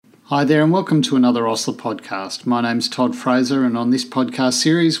Hi there and welcome to another Osler podcast. My name's Todd Fraser, and on this podcast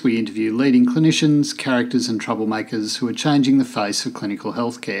series we interview leading clinicians, characters and troublemakers who are changing the face of clinical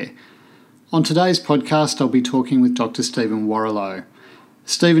healthcare. On today's podcast I'll be talking with Dr. Stephen Warrilow.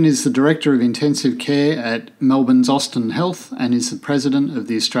 Stephen is the Director of Intensive Care at Melbourne's Austin Health and is the President of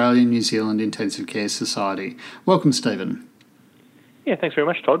the Australian New Zealand Intensive Care Society. Welcome, Stephen. Yeah, thanks very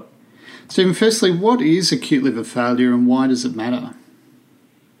much, Todd. Stephen, firstly, what is acute liver failure and why does it matter?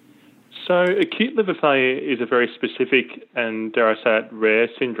 So acute liver failure is a very specific and, dare I say it, rare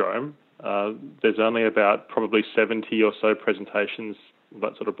syndrome. There's only about probably 70 or so presentations,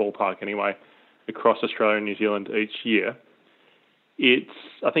 that sort of ballpark anyway, across Australia and New Zealand each year.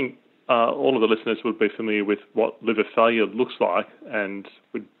 I think all of the listeners would be familiar with what liver failure looks like and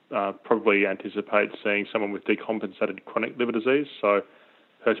would probably anticipate seeing someone with decompensated chronic liver disease, so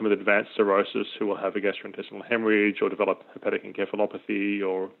a person with advanced cirrhosis who will have a gastrointestinal hemorrhage or develop hepatic encephalopathy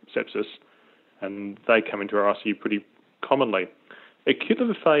or sepsis, and they come into our ICU pretty commonly. Acute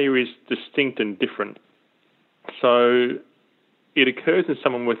liver failure is distinct and different. So it occurs in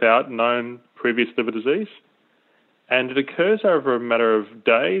someone without known previous liver disease, and it occurs over a matter of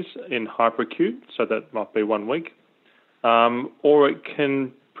days in hyperacute, so that might be 1 week, or it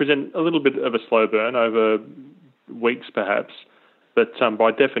can present a little bit of a slow burn over weeks perhaps, but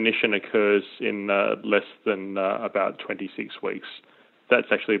by definition occurs in less than about 26 weeks.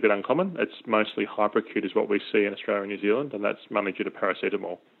 That's actually a bit uncommon. It's mostly hyperacute is what we see in Australia and New Zealand, and that's mainly due to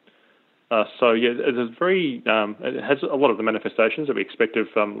paracetamol. It has a lot of the manifestations that we expect of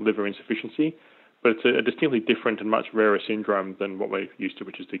liver insufficiency, but it's a distinctly different and much rarer syndrome than what we're used to,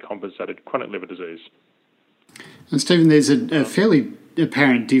 which is decompensated chronic liver disease. And Stephen, there's a fairly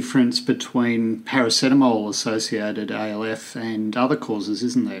apparent difference between paracetamol-associated ALF and other causes,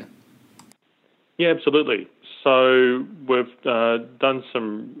 isn't there? Yeah, absolutely. So we've done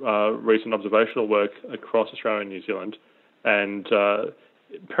some recent observational work across Australia and New Zealand, and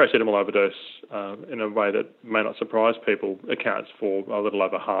paracetamol overdose, in a way that may not surprise people, accounts for a little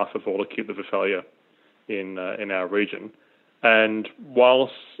over half of all acute liver failure in our region. And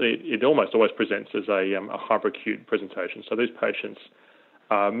whilst it almost always presents as a hyperacute presentation, so these patients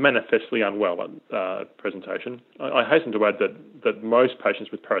are manifestly unwell at presentation. I hasten to add that most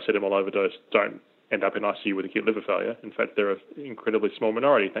patients with paracetamol overdose don't end up in ICU with acute liver failure. In fact, they're an incredibly small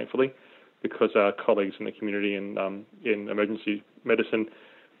minority, thankfully, because our colleagues in the community in emergency medicine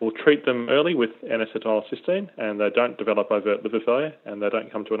will treat them early with N-acetylcysteine, and they don't develop overt liver failure, and they don't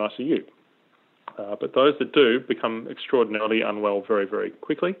come to an ICU. But those that do become extraordinarily unwell very, very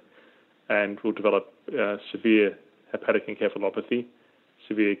quickly and will develop severe hepatic encephalopathy,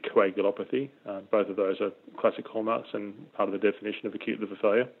 severe coagulopathy. Both of those are classic hallmarks and part of the definition of acute liver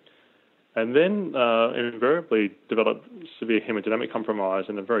failure. And then invariably develop severe hemodynamic compromise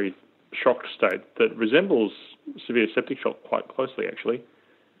in a very shocked state that resembles severe septic shock quite closely, actually,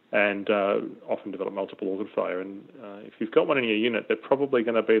 and often develop multiple organ failure. And if you've got one in your unit, they're probably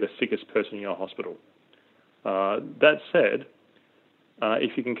going to be the sickest person in your hospital. That said,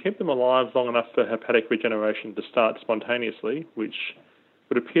 if you can keep them alive long enough for hepatic regeneration to start spontaneously, which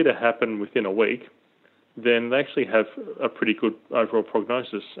would appear to happen within a week, then they actually have a pretty good overall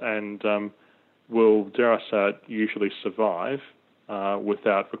prognosis and will, dare I say it, usually survive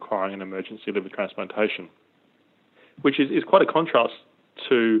without requiring an emergency liver transplantation, which is quite a contrast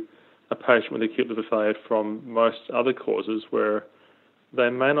to a patient with acute liver failure from most other causes where they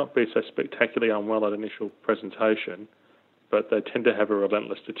may not be so spectacularly unwell at initial presentation, but they tend to have a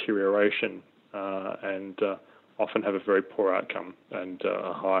relentless deterioration and often have a very poor outcome and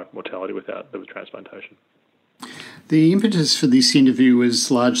a high mortality without liver transplantation. The impetus for this interview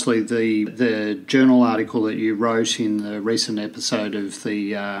was largely the journal article that you wrote in the recent episode of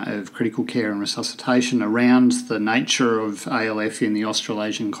of Critical Care and Resuscitation around the nature of ALF in the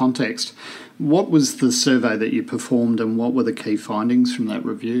Australasian context. What was the survey that you performed and what were the key findings from that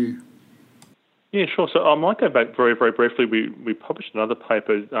review? Yeah, sure. So I might go back very, very briefly. We published another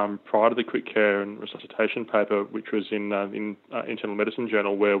paper prior to the Critical Care and Resuscitation paper, which was in Internal Medicine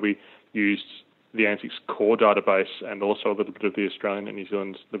Journal, where we used the ANZIC's core database and also a little bit of the Australian and New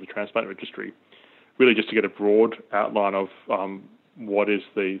Zealand liver transplant registry, really just to get a broad outline of what is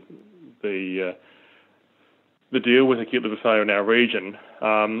the deal with acute liver failure in our region.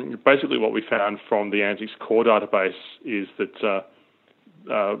 Basically, what we found from the ANZIC's core database is that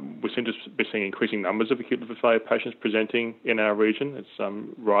we seem to be seeing increasing numbers of acute liver failure patients presenting in our region. It's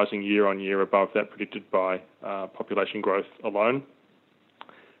rising year on year above that predicted by population growth alone.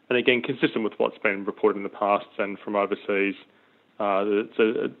 And again, consistent with what's been reported in the past and from overseas, it's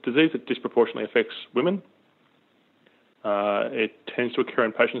a disease that disproportionately affects women. It tends to occur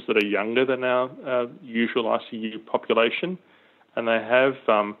in patients that are younger than our usual ICU population, and they have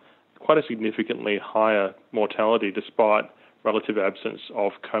quite a significantly higher mortality despite relative absence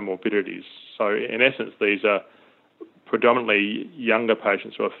of comorbidities. So in essence, these are predominantly younger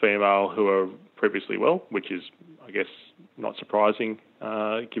patients who are female who are previously well, which is, I guess, not surprising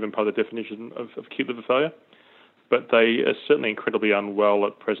given part of the definition of acute liver failure. But they are certainly incredibly unwell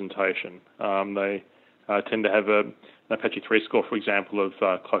at presentation. They tend to have an Apache 3 score, for example, of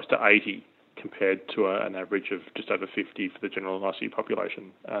close to 80 compared to an average of just over 50 for the general ICU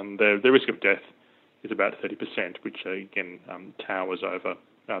population. And their risk of death is about 30%, which again towers over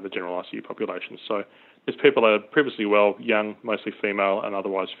the general ICU population. So these people are previously well, young, mostly female, and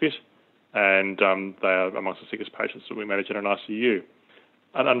otherwise fit, and they are amongst the sickest patients that we manage in an ICU.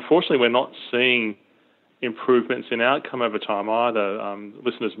 And unfortunately, we're not seeing improvements in outcome over time either.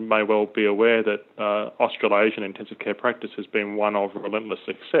 Listeners may well be aware that Australasian intensive care practice has been one of relentless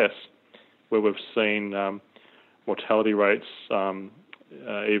success, where we've seen mortality rates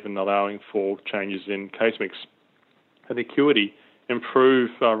even allowing for changes in case mix and acuity improve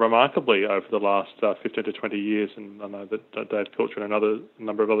remarkably over the last 15 to 20 years, and I know that Dave Pilcher and a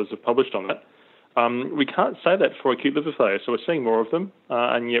number of others have published on that. We can't say that for acute liver failure, so we're seeing more of them,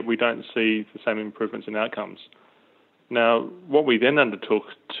 and yet we don't see the same improvements in outcomes. Now, what we then undertook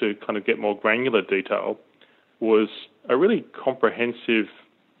to kind of get more granular detail was a really comprehensive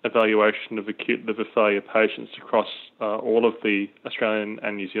evaluation of acute liver failure patients across all of the Australian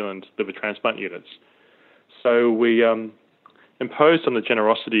and New Zealand liver transplant units. So we imposed on the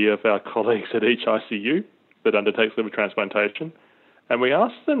generosity of our colleagues at each ICU that undertakes liver transplantation, and we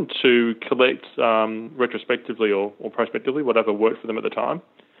asked them to collect retrospectively or prospectively, whatever worked for them at the time,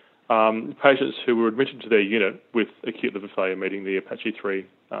 patients who were admitted to their unit with acute liver failure meeting the Apache 3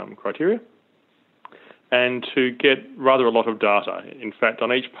 criteria, and to get rather a lot of data. In fact,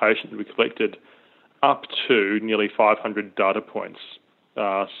 on each patient we collected up to nearly 500 data points.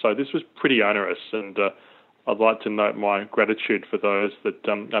 So this was pretty onerous, and I'd like to note my gratitude for those that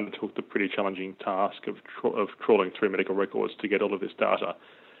undertook the pretty challenging task of trawling through medical records to get all of this data.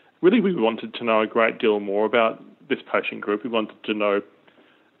 Really, we wanted to know a great deal more about this patient group. We wanted to know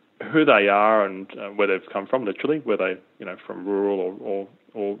who they are and where they've come from, literally, where they, from rural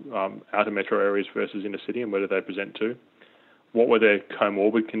or outer metro areas versus inner city, and where do they present to? What were their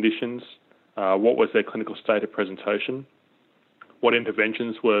comorbid conditions? What was their clinical state of presentation? What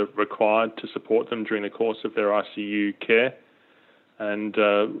interventions were required to support them during the course of their ICU care? And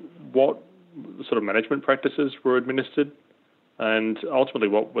what sort of management practices were administered? And ultimately,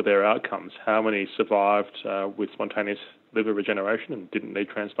 what were their outcomes? How many survived with spontaneous liver regeneration and didn't need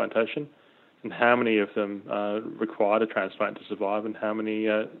transplantation? And how many of them required a transplant to survive, and how many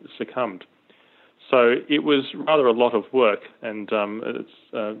succumbed? So it was rather a lot of work, and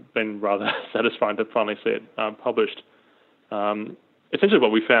it's been rather satisfying to finally see it published. Essentially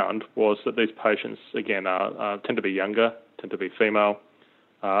what we found was that these patients, again, tend to be younger, tend to be female,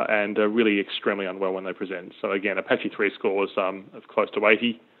 and are really extremely unwell when they present. So again, Apache 3 scores of close to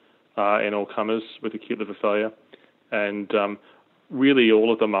 80 in all comers with acute liver failure, and really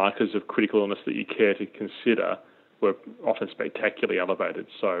all of the markers of critical illness that you care to consider were often spectacularly elevated.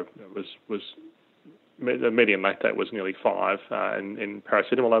 So it was the median lactate was nearly 5, and in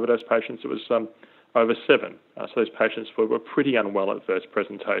paracetamol overdose patients it was over 7. So those patients were pretty unwell at first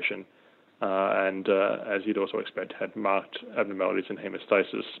presentation, and as you'd also expect, had marked abnormalities in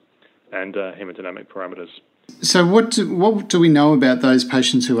hemostasis and hemodynamic parameters. So what do we know about those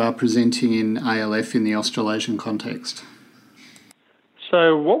patients who are presenting in ALF in the Australasian context?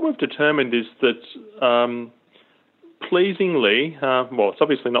 So what we've determined is that pleasingly, it's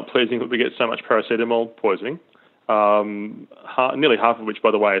obviously not pleasing that we get so much paracetamol poisoning, nearly half of which,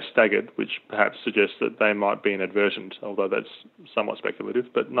 by the way, is staggered, which perhaps suggests that they might be inadvertent, although that's somewhat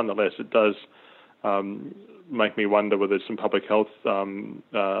speculative. But nonetheless, it does make me wonder whether there's some public health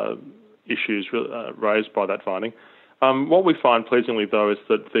issues raised by that finding. What we find pleasingly, though, is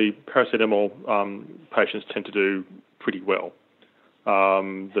that the paracetamol patients tend to do pretty well.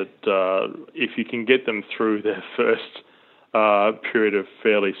 If you can get them through their first period of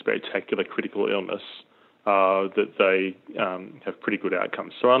fairly spectacular critical illness, that they have pretty good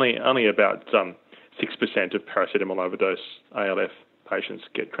outcomes. So only about 6% of paracetamol overdose ALF patients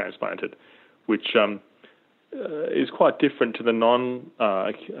get transplanted, which is quite different to the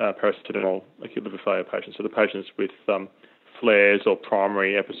non-paracetamol acute liver failure patients. So the patients with flares or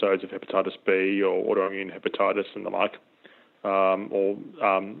primary episodes of hepatitis B or autoimmune hepatitis and the like, or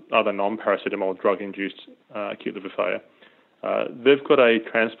other non-paracetamol drug-induced acute liver failure, they've got a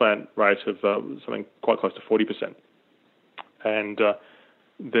transplant rate of something quite close to 40%. And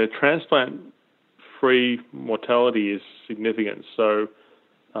the transplant-free mortality is significant. So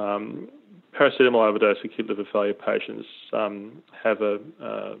paracetamol overdose acute liver failure patients have a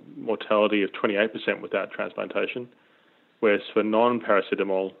mortality of 28% without transplantation, whereas for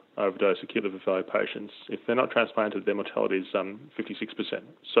non-paracetamol overdose acute liver failure patients, if they're not transplanted, their mortality is 56%.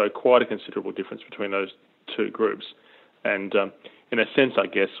 So quite a considerable difference between those two groups. And in a sense, I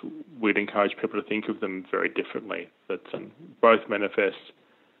guess, we'd encourage people to think of them very differently, that both manifest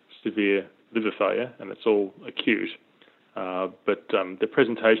severe liver failure, and it's all acute, but the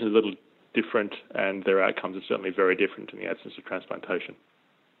presentation is a little different, and their outcomes are certainly very different in the absence of transplantation.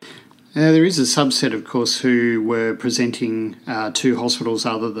 Now, there is a subset, of course, who were presenting to hospitals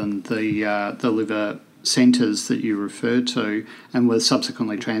other than the liver centres that you referred to and were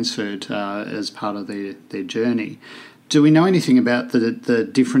subsequently transferred as part of their journey. Do we know anything about the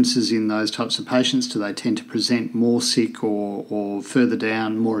differences in those types of patients? Do they tend to present more sick or further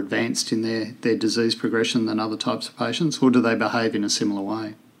down, more advanced in their disease progression than other types of patients, or do they behave in a similar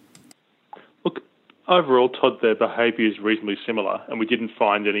way? Look, overall, Todd, their behaviour is reasonably similar, and we didn't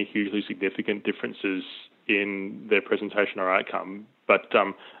find any hugely significant differences in their presentation or outcome, but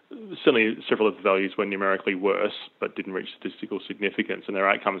certainly several of the values were numerically worse but didn't reach statistical significance, and their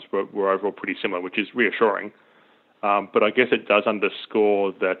outcomes were overall pretty similar, which is reassuring. But I guess it does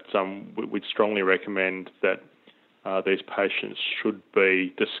underscore that we'd strongly recommend that these patients should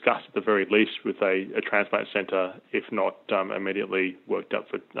be discussed at the very least with a transplant centre, if not immediately worked up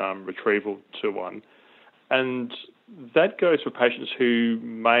for retrieval to one. And that goes for patients who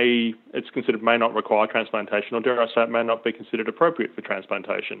it's considered may not require transplantation, or dare I say it, may not be considered appropriate for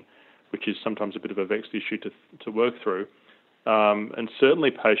transplantation, which is sometimes a bit of a vexed issue to work through. And certainly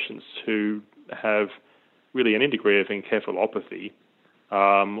patients who have really any degree of encephalopathy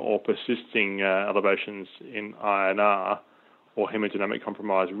or persisting elevations in INR or hemodynamic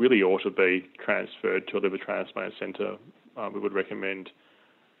compromise really ought to be transferred to a liver transplant centre. We would recommend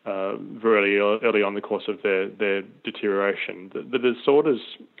very early on in the course of their deterioration. The disorder's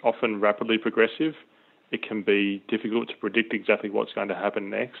often rapidly progressive. It can be difficult to predict exactly what's going to happen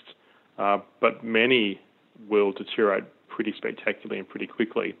next, but many will deteriorate pretty spectacularly and pretty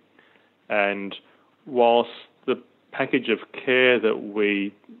quickly. And whilst the package of care that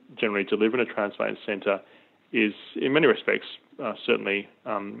we generally deliver in a transplant centre is, in many respects, certainly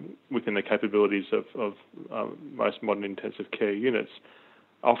within the capabilities of most modern intensive care units,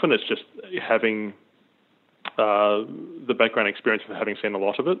 often it's just having the background experience of having seen a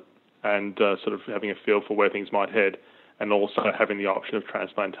lot of it and sort of having a feel for where things might head, and also having the option of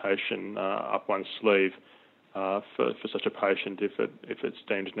transplantation up one's sleeve for such a patient if it's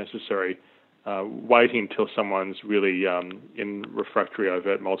deemed necessary. Waiting until someone's really in refractory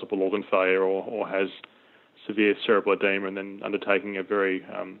overt multiple organ failure or has severe cerebral edema and then undertaking a very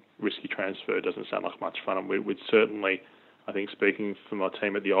risky transfer doesn't sound like much fun. And we'd certainly, I think, speaking for my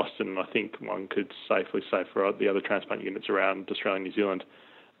team at the Austin, I think one could safely say for the other transplant units around Australia and New Zealand,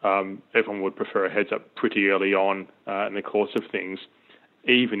 everyone would prefer a heads up pretty early on in the course of things,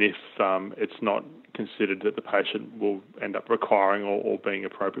 even if it's not considered that the patient will end up requiring or being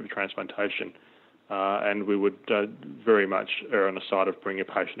appropriate for transplantation. And we would very much err on the side of bringing a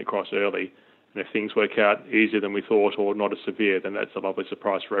patient across early. And if things work out easier than we thought or not as severe, then that's a lovely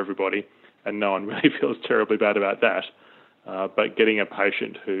surprise for everybody, and no one really feels terribly bad about that. But getting a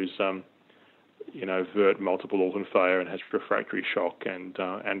patient who's vert multiple organ failure and has refractory shock and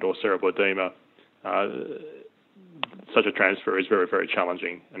or cerebral edema, such a transfer is very, very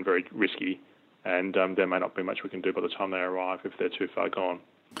challenging and very risky, and there may not be much we can do by the time they arrive if they're too far gone.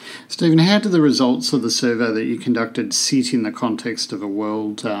 Stephen, how do the results of the survey that you conducted sit in the context of a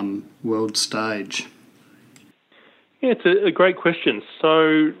world stage? Yeah, it's a great question.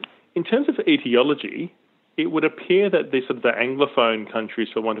 So in terms of etiology, it would appear that the Anglophone countries,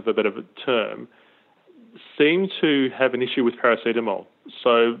 for want of a better term, seem to have an issue with paracetamol.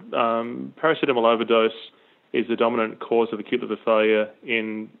 So paracetamol overdose is the dominant cause of acute liver failure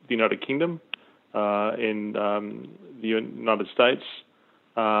in the United Kingdom, in the United States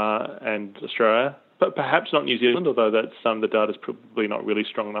and Australia, but perhaps not New Zealand, although that's the data's probably not really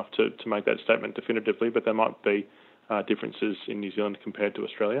strong enough to make that statement definitively, but there might be differences in New Zealand compared to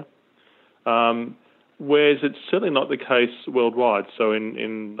Australia. Whereas it's certainly not the case worldwide. So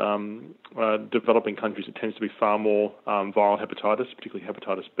in developing countries, it tends to be far more viral hepatitis, particularly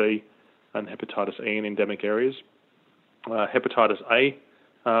hepatitis B and hepatitis E in endemic areas. Hepatitis A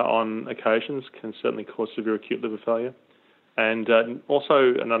on occasions can certainly cause severe acute liver failure. And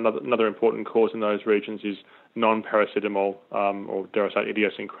also another important cause in those regions is non-paracetamol or, dare I say,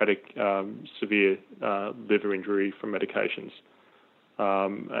 idiosyncratic severe liver injury from medications.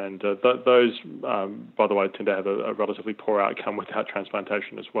 Those, by the way, tend to have a relatively poor outcome without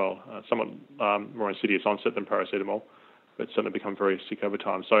transplantation as well. Somewhat more insidious onset than paracetamol, but certainly become very sick over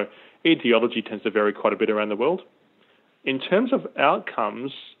time. So etiology tends to vary quite a bit around the world. In terms of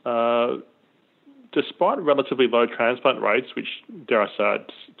outcomes, despite relatively low transplant rates, which, dare I say,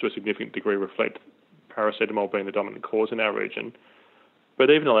 to a significant degree reflect paracetamol being the dominant cause in our region, but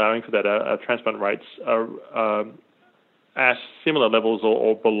even allowing for that, our transplant rates are at similar levels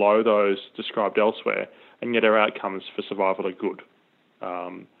or below those described elsewhere, and yet our outcomes for survival are good.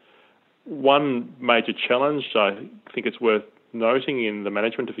 One major challenge I think it's worth noting in the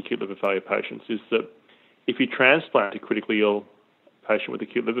management of acute liver failure patients is that if you transplant a critically ill patient with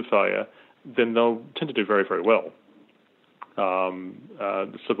acute liver failure, then they'll tend to do very, very well.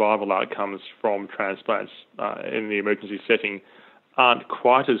 The survival outcomes from transplants in the emergency setting aren't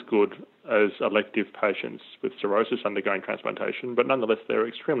quite as good as elective patients with cirrhosis undergoing transplantation, but nonetheless they're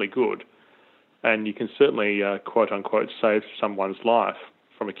extremely good. And you can certainly, quote-unquote, save someone's life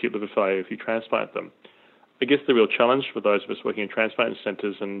from acute liver failure if you transplant them. I guess the real challenge for those of us working in transplant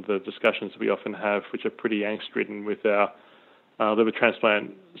centres and the discussions we often have, which are pretty angst-ridden with our liver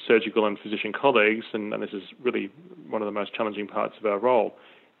transplant surgical and physician colleagues, and this is really one of the most challenging parts of our role,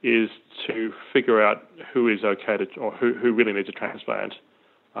 is to figure out who is okay to, or who really needs a transplant,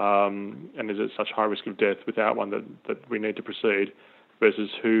 and is at such high risk of death without one that we need to proceed, versus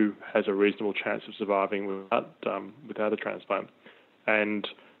who has a reasonable chance of surviving without a transplant. And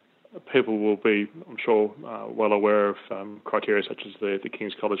people will be, I'm sure, well aware of criteria such as the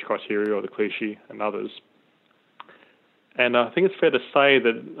King's College criteria or the Clichy and others. And I think it's fair to say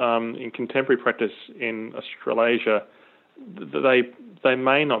that in contemporary practice in Australasia, they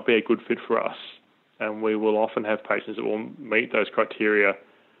may not be a good fit for us. And we will often have patients that will meet those criteria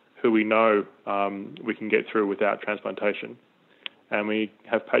who we know we can get through without transplantation. And we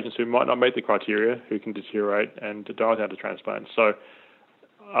have patients who might not meet the criteria, who can deteriorate and die without a transplant. So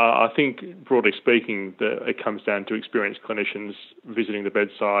I think, broadly speaking, it comes down to experienced clinicians visiting the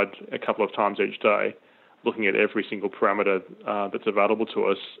bedside a couple of times each day, looking at every single parameter that's available to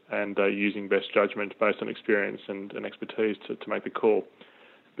us and using best judgment based on experience and expertise to make the call.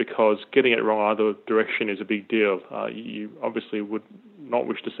 Because getting it wrong either direction is a big deal. You obviously would not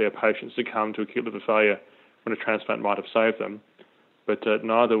wish to see a patient succumb to acute liver failure when a transplant might have saved them, but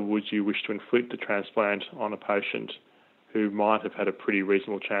neither would you wish to inflict a transplant on a patient who might have had a pretty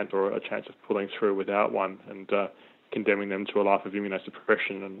reasonable chance or a chance of pulling through without one, and condemning them to a life of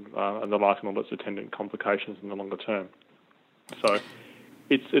immunosuppression and the like, and all its attendant complications in the longer term. So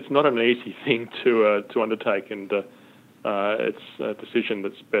it's not an easy thing to undertake, and it's a decision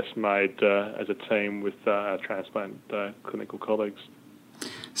that's best made as a team with our transplant clinical colleagues.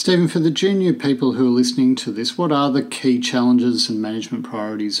 Stephen, for the junior people who are listening to this, what are the key challenges and management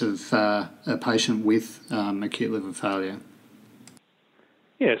priorities of a patient with acute liver failure?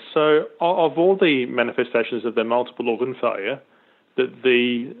 Yes, so of all the manifestations of their multiple organ failure,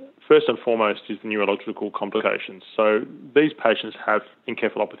 the first and foremost is the neurological complications. So these patients have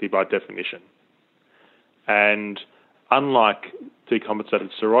encephalopathy by definition. And unlike decompensated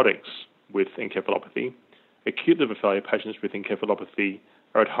cirrhotics with encephalopathy, acute liver failure patients with encephalopathy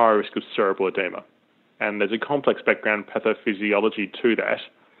are at higher risk of cerebral edema. And there's a complex background pathophysiology to that,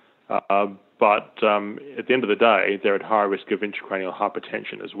 but at the end of the day, they're at higher risk of intracranial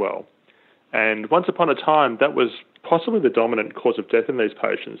hypertension as well. And once upon a time, that was possibly the dominant cause of death in these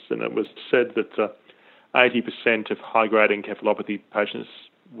patients, and it was said that 80% of high-grade encephalopathy patients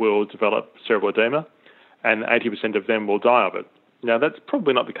will develop cerebral edema, and 80% of them will die of it. Now, that's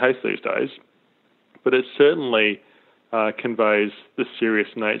probably not the case these days, but it certainly conveys the serious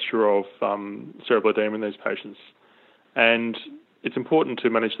nature of cerebral edema in these patients. And it's important to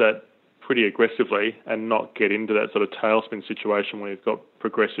manage that pretty aggressively and not get into that sort of tailspin situation where you've got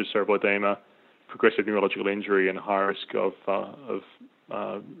progressive cerebral edema, progressive neurological injury, and high risk of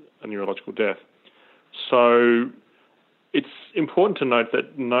a neurological death. So it's important to note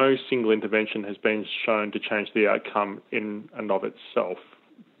that no single intervention has been shown to change the outcome in and of itself.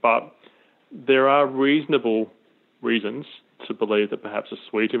 But there are reasonable reasons to believe that perhaps a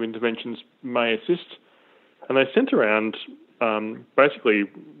suite of interventions may assist. And they centre around, basically,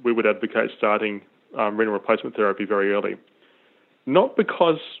 we would advocate starting renal replacement therapy very early. Not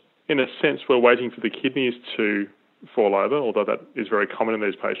because, in a sense, we're waiting for the kidneys to fall over, although that is very common in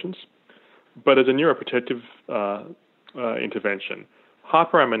these patients, but as a neuroprotective intervention.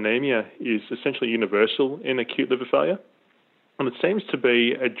 Hyperammonemia is essentially universal in acute liver failure, And it seems to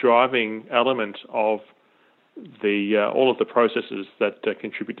be a driving element of all of the processes that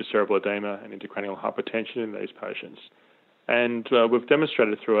contribute to cerebral edema and intracranial hypertension in these patients. And we've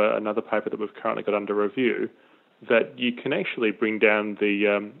demonstrated through another paper that we've currently got under review that you can actually bring down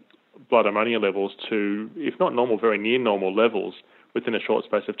the blood ammonia levels to, if not normal, very near normal levels within a short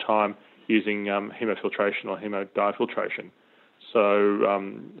space of time using hemofiltration or hemodiafiltration. So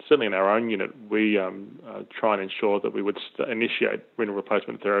certainly in our own unit, we try and ensure that we would initiate renal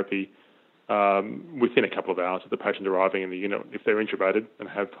replacement therapy within a couple of hours of the patient arriving in the unit. If they're intubated and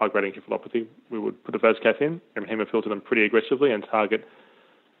have high-grade encephalopathy, we would put a VASCAF in and hemofilter them pretty aggressively and target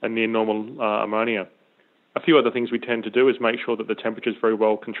a near-normal ammonia. A few other things we tend to do is make sure that the temperature is very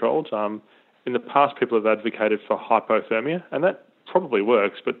well controlled. In the past, people have advocated for hypothermia, and that probably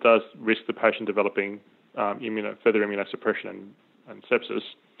works, but does risk the patient developing further immunosuppression and sepsis.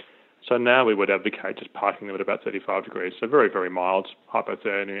 So now we would advocate just parking them at about 35 degrees, so very, very mild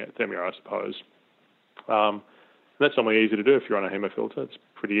hypothermia, I suppose. That's normally easy to do if you're on a hemofilter. It's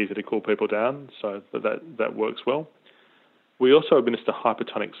pretty easy to cool people down, so that works well. We also administer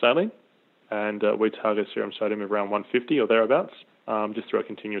hypertonic saline, and we target serum sodium of around 150 or thereabouts, just through a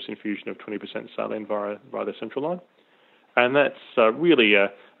continuous infusion of 20% saline via the central line. And that's really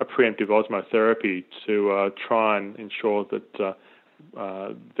a preemptive osmotherapy to try and ensure that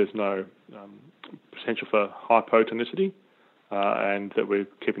there's no potential for hypotonicity and that we're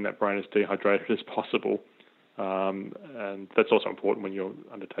keeping that brain as dehydrated as possible. And that's also important when you're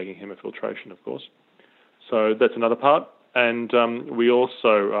undertaking hemofiltration, of course. So that's another part. And we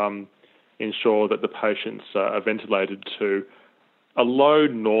also ensure that the patients are ventilated to a low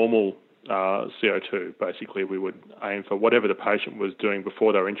normal CO2. Basically, we would aim for whatever the patient was doing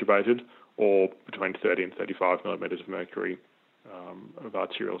before they were intubated, or between 30 and 35 millimetres of mercury of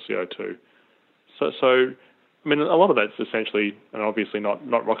arterial CO2. So, I mean, a lot of that's essentially, and obviously not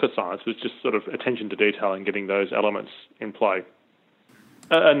rocket science, it's just sort of attention to detail and getting those elements in play.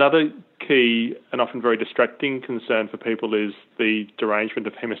 Another key and often very distracting concern for people is the derangement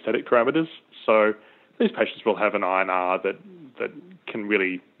of hemostatic parameters. So these patients will have an INR that can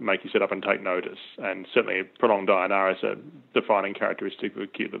really make you sit up and take notice, and certainly prolonged INR is a defining characteristic of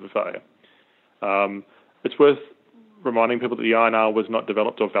acute liver failure. It's worth reminding people that the INR was not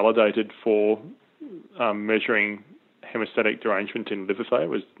developed or validated for measuring hemostatic derangement in liver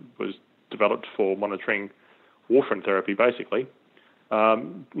failure. It was developed for monitoring warfarin therapy, basically.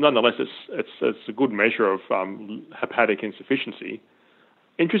 Nonetheless, it's a good measure of hepatic insufficiency.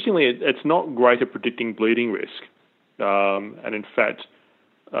 Interestingly, it's not great at predicting bleeding risk. And in fact,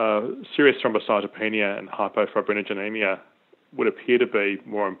 serious thrombocytopenia and hypofibrinogenemia would appear to be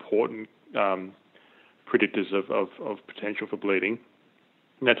more important predictors of potential for bleeding.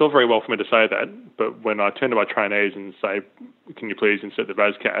 Now, it's all very well for me to say that, but when I turn to my trainees and say, can you please insert the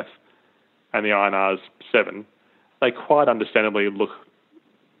VASCAF, and the INR's 7, they quite understandably look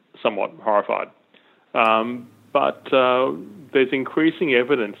somewhat horrified. But there's increasing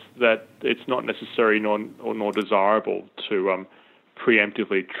evidence that it's not necessary nor desirable to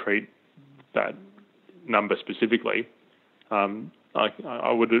preemptively treat that number specifically.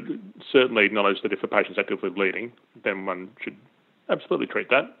 I would certainly acknowledge that if a patient's actively bleeding, then one should absolutely treat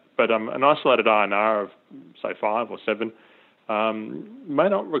that. But an isolated INR of, say, 5 or 7 may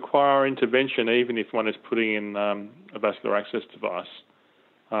not require intervention, even if one is putting in a vascular access device.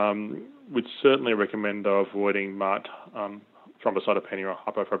 Would certainly recommend, though, avoiding marked thrombocytopenia or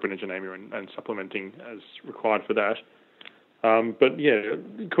hypofibrinogenemia and supplementing as required for that. But yeah,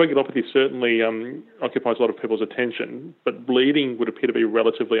 coagulopathy certainly occupies a lot of people's attention, but bleeding would appear to be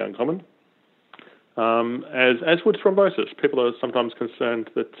relatively uncommon. As would thrombosis. People are sometimes concerned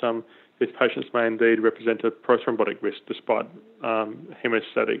that these patients may indeed represent a prothrombotic risk, despite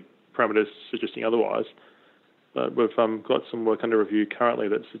hemostatic parameters suggesting otherwise. We've got some work under review currently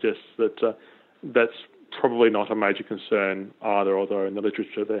that suggests that that's probably not a major concern either, although in the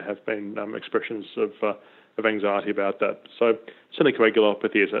literature there have been expressions of anxiety about that. So certainly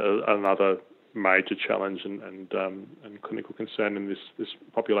coagulopathy is another major challenge and clinical concern in this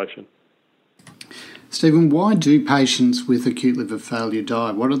population. Stephen, why do patients with acute liver failure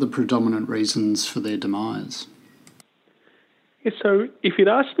die? What are the predominant reasons for their demise? Yeah, so if you'd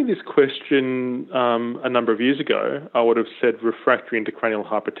asked me this question a number of years ago, I would have said refractory intracranial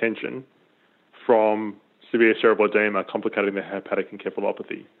hypertension from severe cerebral edema complicating the hepatic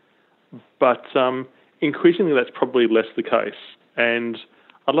encephalopathy. But increasingly that's probably less the case. And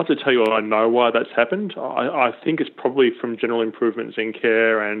I'd love to tell you I know why that's happened. I think it's probably from general improvements in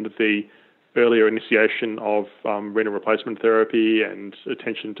care and the earlier initiation of renal replacement therapy and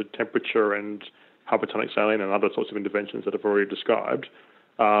attention to temperature and hypertonic saline and other sorts of interventions that I've already described.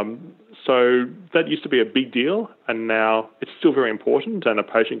 So that used to be a big deal, and now it's still very important, and a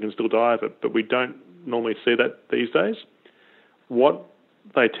patient can still die of it, but we don't normally see that these days. What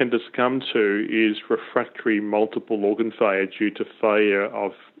they tend to succumb to is refractory multiple organ failure due to failure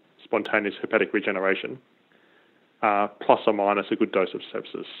of spontaneous hepatic regeneration, plus or minus a good dose of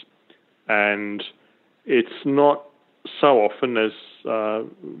sepsis. And it's not so often, as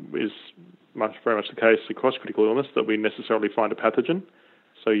is very much the case across critical illness, that we necessarily find a pathogen.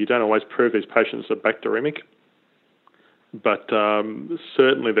 So you don't always prove these patients are bacteremic. But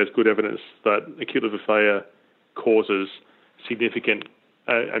certainly there's good evidence that acute liver failure causes significant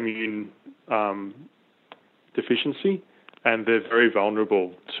immune deficiency, and they're very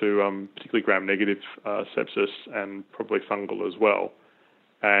vulnerable to particularly gram-negative sepsis and probably fungal as well.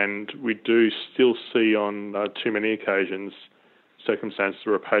 And we do still see on too many occasions circumstances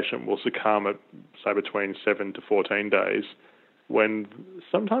where a patient will succumb at, say, between 7 to 14 days, when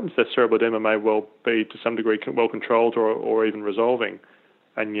sometimes their cerebral edema may well be to some degree well controlled or even resolving,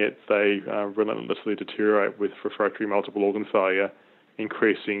 and yet they relentlessly deteriorate with refractory multiple organ failure,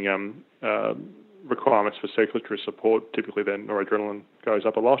 increasing requirements for circulatory support. Typically then noradrenaline goes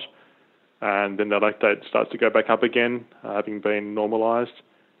up a lot, and then the lactate starts to go back up again, having been normalised,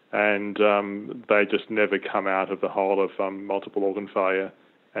 and they just never come out of the hole of multiple organ failure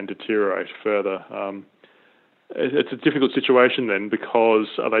and deteriorate further. It's a difficult situation then,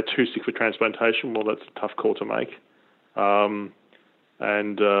 because are they too sick for transplantation? Well, that's a tough call to make, and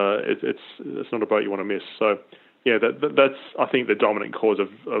it's not a boat you want to miss. So, yeah, that's I think the dominant cause of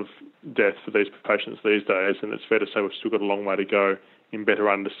death for these patients these days, and it's fair to say we've still got a long way to go in better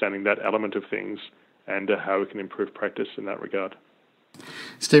understanding that element of things and how we can improve practice in that regard.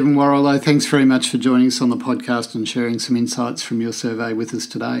 Stephen Warrilow, thanks very much for joining us on the podcast and sharing some insights from your survey with us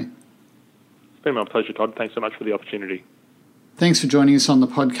today. It's been my pleasure, Todd. Thanks so much for the opportunity. Thanks for joining us on the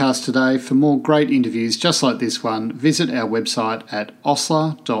podcast today. For more great interviews just like this one, visit our website at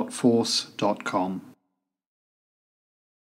osler.force.com.